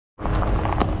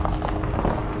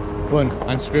Fun,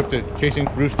 unscripted, chasing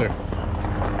rooster.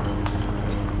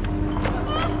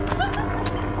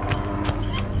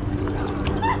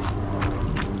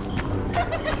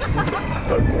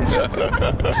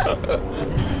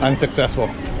 Unsuccessful.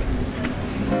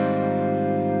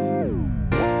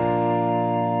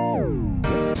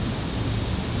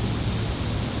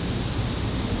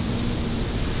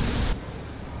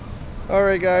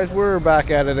 Alright guys, we're back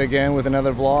at it again with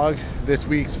another vlog. This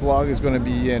week's vlog is going to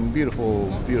be in beautiful,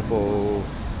 beautiful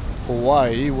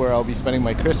Hawaii, where I'll be spending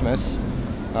my Christmas.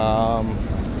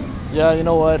 Yeah, you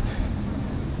know what?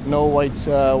 No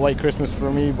white Christmas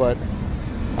for me, but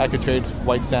I could trade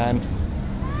white sand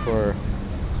for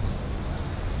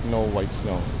no white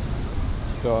snow.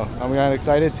 So I'm kind of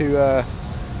excited to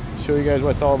show you guys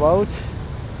what it's all about.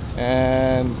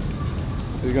 And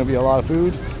there's going to be a lot of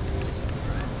food,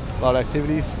 a lot of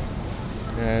activities,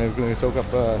 and we're going to soak up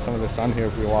some of the sun here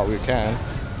while we can.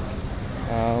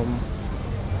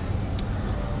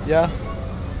 Yeah,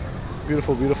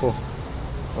 beautiful, beautiful.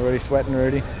 Already sweating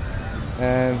already.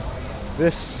 And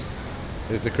this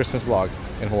is the Christmas vlog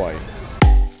in Hawaii.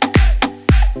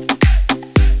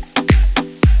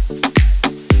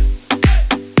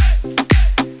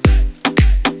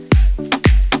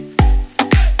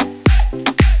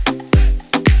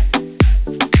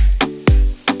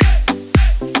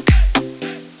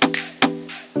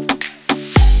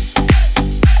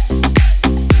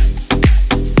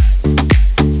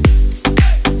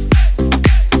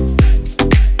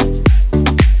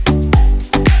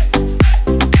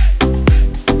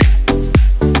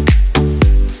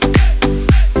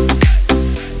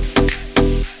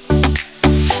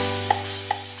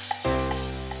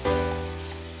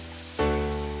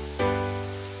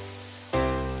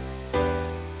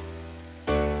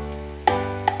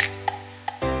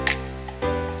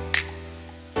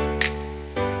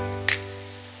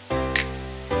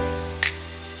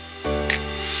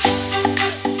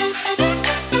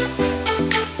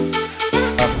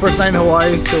 First night in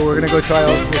Hawaii, so we're gonna go try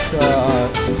out this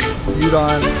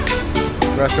udon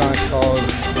restaurant called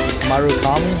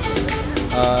Marukami.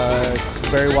 It's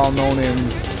very well known in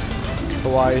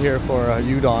Hawaii here for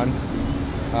udon.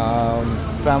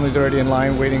 Family's already in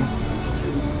line waiting.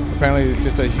 Apparently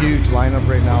just a huge lineup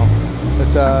right now.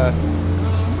 Let's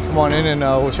come on in and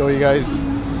we'll show you guys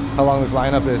how long this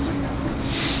lineup is.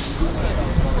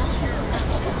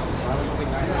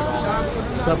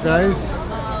 What's up guys?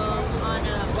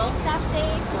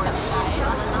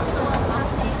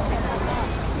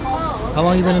 How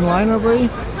long you been in line already?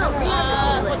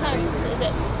 What time is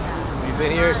it? We've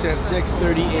been here since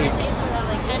 6:38.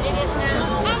 And it is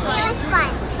now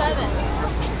 7.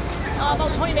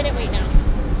 About 20-minute wait now.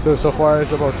 So far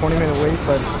it's about 20-minute wait,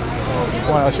 but just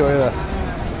want to show you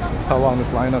how long this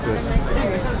lineup is.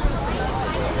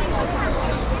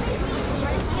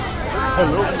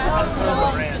 Hello.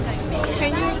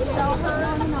 Can you tell her?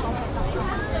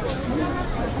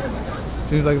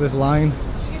 Seems like this line.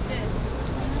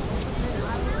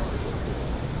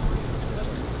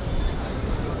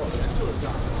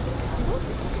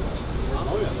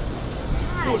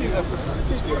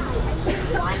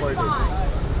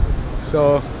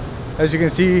 So as you can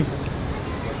see,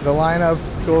 the lineup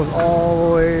goes all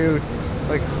the way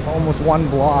like almost 1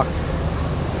 block.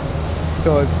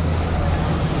 So it's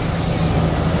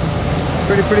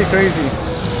pretty crazy,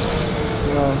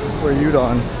 you know, for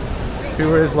udon.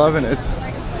 People are just loving it.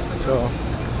 So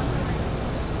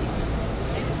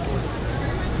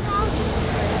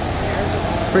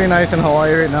pretty nice in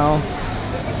Hawaii right now.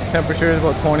 Temperature is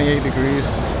about 28 degrees.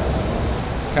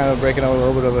 Kind of breaking out a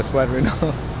little bit of a sweat right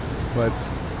now, but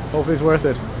hopefully it's worth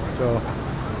it. So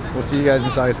we'll see you guys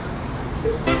inside.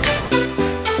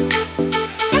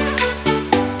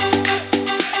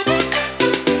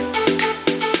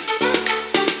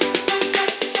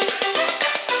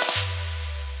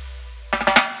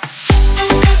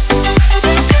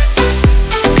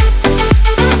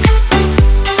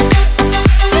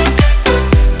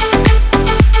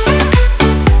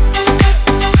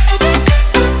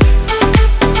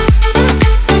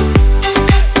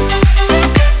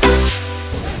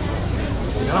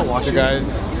 So guys,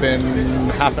 it's been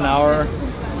half an hour,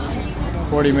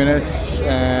 40 minutes,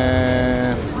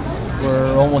 and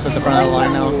we're almost at the front of the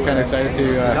line now. Kind of excited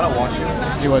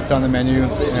to see what's on the menu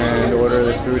and order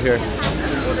this food here.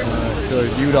 So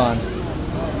udon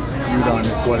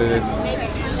is what it is.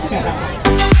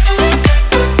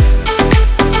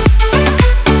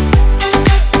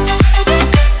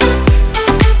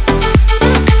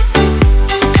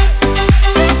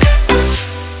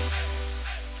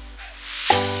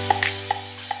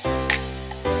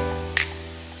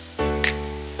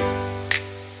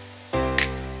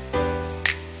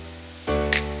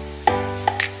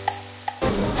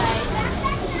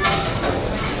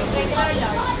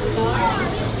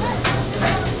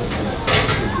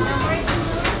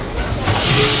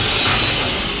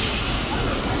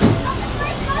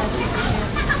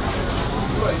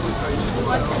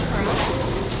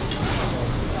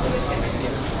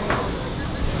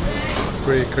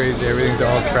 crazy. Everything's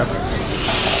all prepped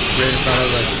right in front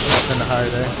of us, up in the high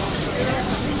there.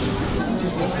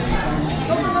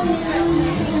 You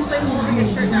just label over your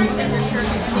shirt now. Within your shirt,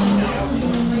 you see.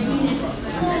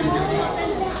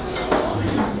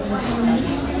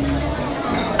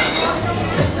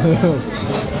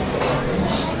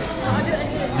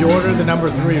 You ordered the number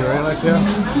 3, right, Alexia? 2.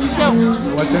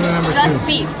 What's in the number 2? Just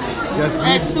beef. Just beef?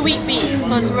 And it's sweet beef,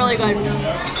 so it's really good.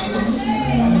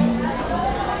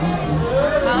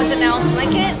 How is it now?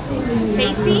 Like it?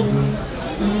 Tasty?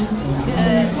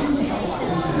 Good.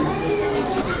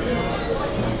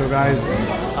 So guys,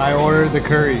 I ordered the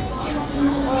curry.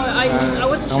 I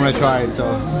wasn't I'm gonna try it,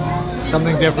 so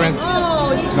something different.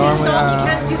 Oh, you Normally,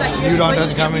 can't do that. You udon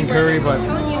doesn't come in curry, but I'm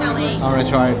telling you in LA. I'm gonna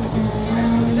try it.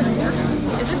 Is there forks?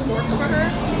 Is there forks for her?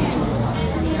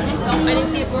 Oh, I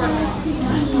didn't see a fork.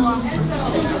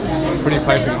 It's pretty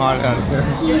piping hot out here.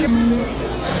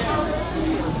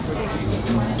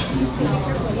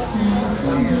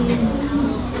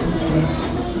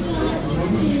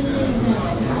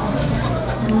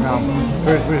 Now,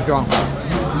 curry's pretty strong.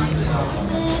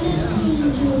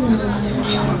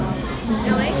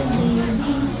 LA?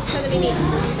 Try the meat.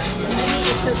 The meat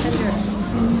is so tender.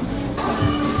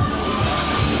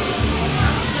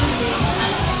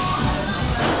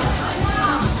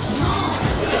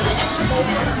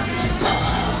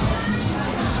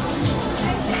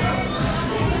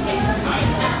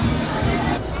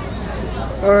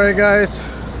 Alright guys,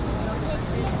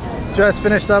 just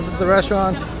finished up at the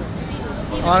restaurant.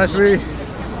 Honest review,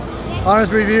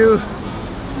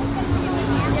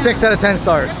 6 out of 10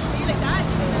 stars.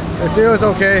 It was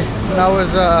okay. That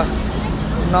was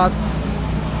not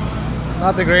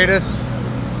the greatest.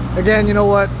 Again, you know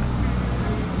what?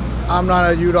 I'm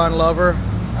not a udon lover.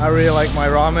 I really like my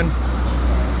ramen.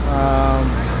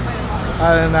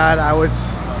 Other than that, I would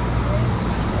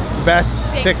best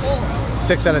 6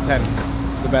 out of 10.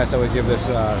 The best I would give this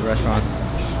restaurant.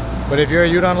 But if you're a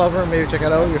udon lover, maybe check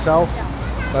it out yourself.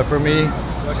 But for me,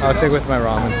 I'll stick with my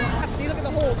ramen. See, look at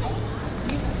the holes.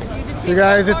 So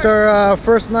guys, it's our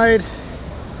first night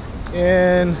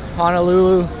in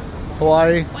Honolulu,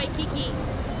 Hawaii. Waikiki.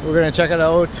 We're gonna check it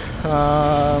out.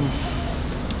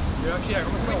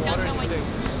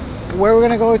 Where we're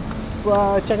gonna go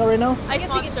check out right now? Ice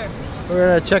Monster. We're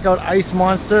gonna check out Ice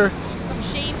Monster. Some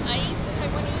shaved ice,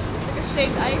 Taiwanese. Like a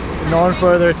shaved ice. Known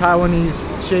for their Taiwanese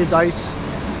shaved ice.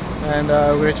 And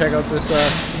we're gonna check out this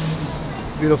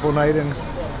beautiful night in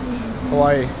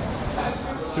Hawaii.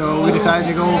 So we decided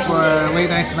to go for a late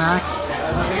night snack.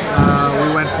 We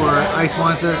went for Ice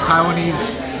Monster, Taiwanese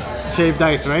shaved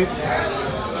ice, right?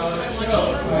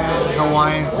 And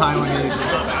Hawaiian Taiwanese.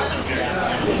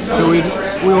 So we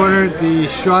ordered the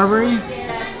strawberry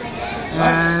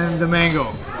and the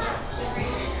mango.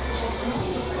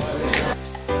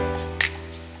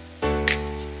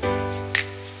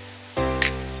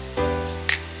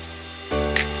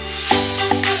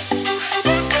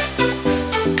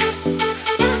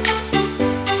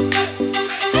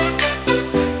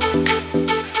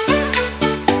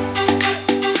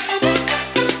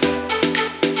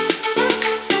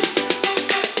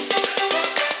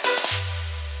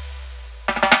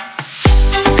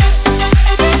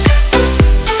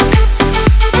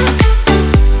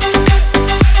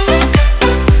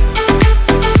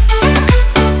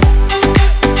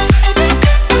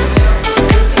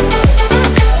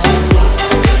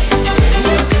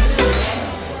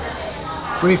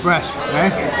 Pretty fresh,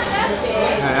 right?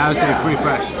 Yeah, I would say pretty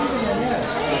fresh.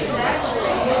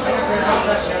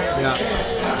 Yeah.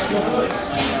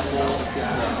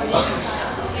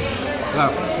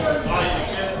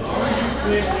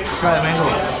 Let's try the mango.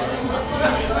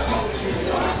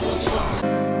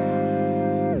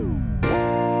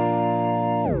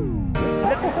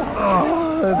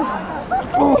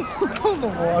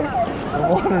 The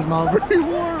water's not very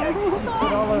warm.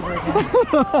 It's all over again.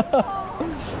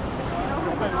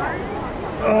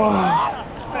 Should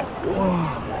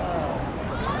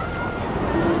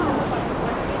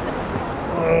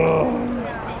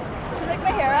I take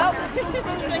my hair out?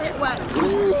 Should I get wet?